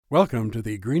Welcome to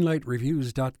the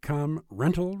GreenlightReviews.com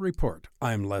Rental Report.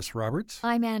 I'm Les Roberts.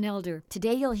 I'm Ann Elder.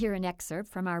 Today you'll hear an excerpt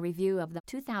from our review of the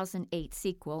 2008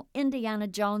 sequel, Indiana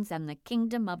Jones and the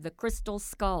Kingdom of the Crystal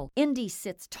Skull. Indy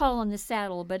sits tall in the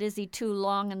saddle, but is he too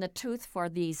long in the tooth for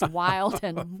these wild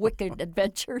and wicked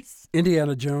adventures?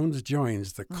 Indiana Jones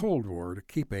joins the Cold War to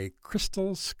keep a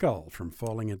crystal skull from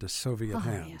falling into Soviet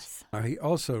hands. Yes. Now, he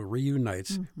also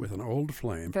reunites with an old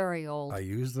flame. Very old. I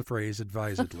use the phrase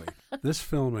advisedly. This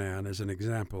film is an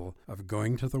example of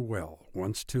going to the well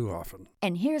once too often.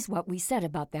 And here's what we said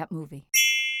about that movie.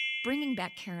 Bringing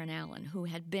back Karen Allen, who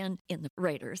had been in the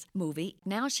Raiders movie.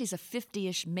 Now she's a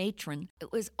 50-ish matron.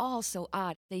 It was all so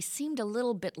odd. They seemed a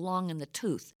little bit long in the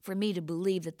tooth for me to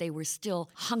believe that they were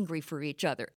still hungry for each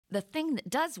other. The thing that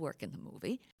does work in the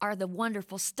movie are the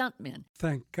wonderful stuntmen.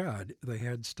 Thank God they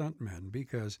had stuntmen,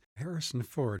 because Harrison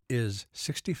Ford is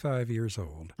 65 years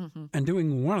old, and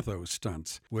doing one of those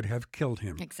stunts would have killed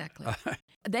him. Exactly.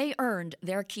 They earned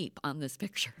their keep on this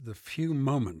picture. The few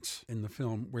moments in the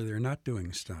film where they're not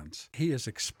doing stunts, he is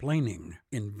explaining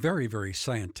in very, very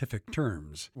scientific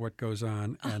terms what goes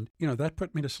on. And, that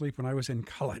put me to sleep when I was in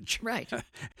college. Right.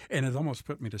 And it almost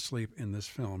put me to sleep in this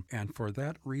film. And for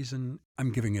that reason,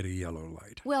 I'm giving it a yellow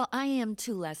light. Well, I am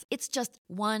too, Les. It's just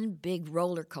one big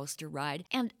roller coaster ride.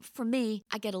 And for me,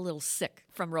 I get a little sick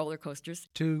from roller coasters.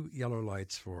 2 yellow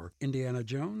lights for Indiana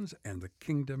Jones and the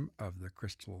Kingdom of the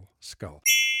Crystal Skull.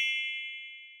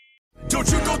 Don't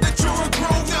you know that you're a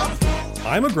grown-up?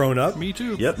 I'm a grown-up. Me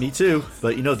too. Yep, me too.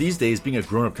 But these days being a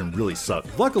grown-up can really suck.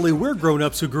 Luckily, we're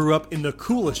grown-ups who grew up in the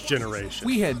coolest generation.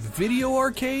 We had video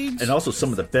arcades. And also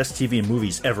some of the best TV and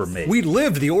movies ever made. We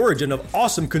lived the origin of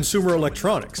awesome consumer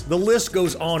electronics. The list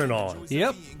goes on and on.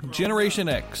 Yep, Generation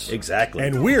X. Exactly.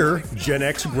 And we're Gen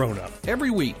X grown-up.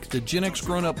 Every week, the Gen X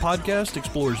Grown Up podcast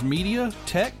explores media,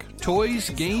 tech, toys,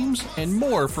 games, and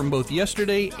more from both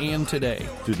yesterday and today.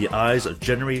 Through the eyes of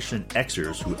Generation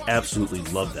Xers who absolutely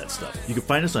love that stuff. You can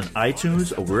find us on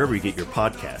iTunes or wherever you get your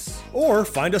podcasts. Or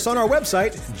find us on our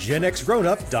website,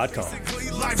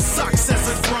 genxgrownup.com. Life sucks as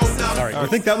a grown-up. All right, you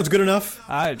think that was good enough?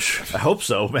 I hope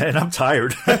so, man. I'm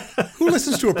tired. Who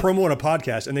listens to a promo on a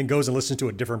podcast and then goes and listens to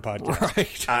a different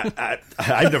podcast? Right.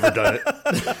 I've never done it.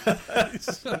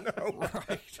 No.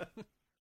 Right.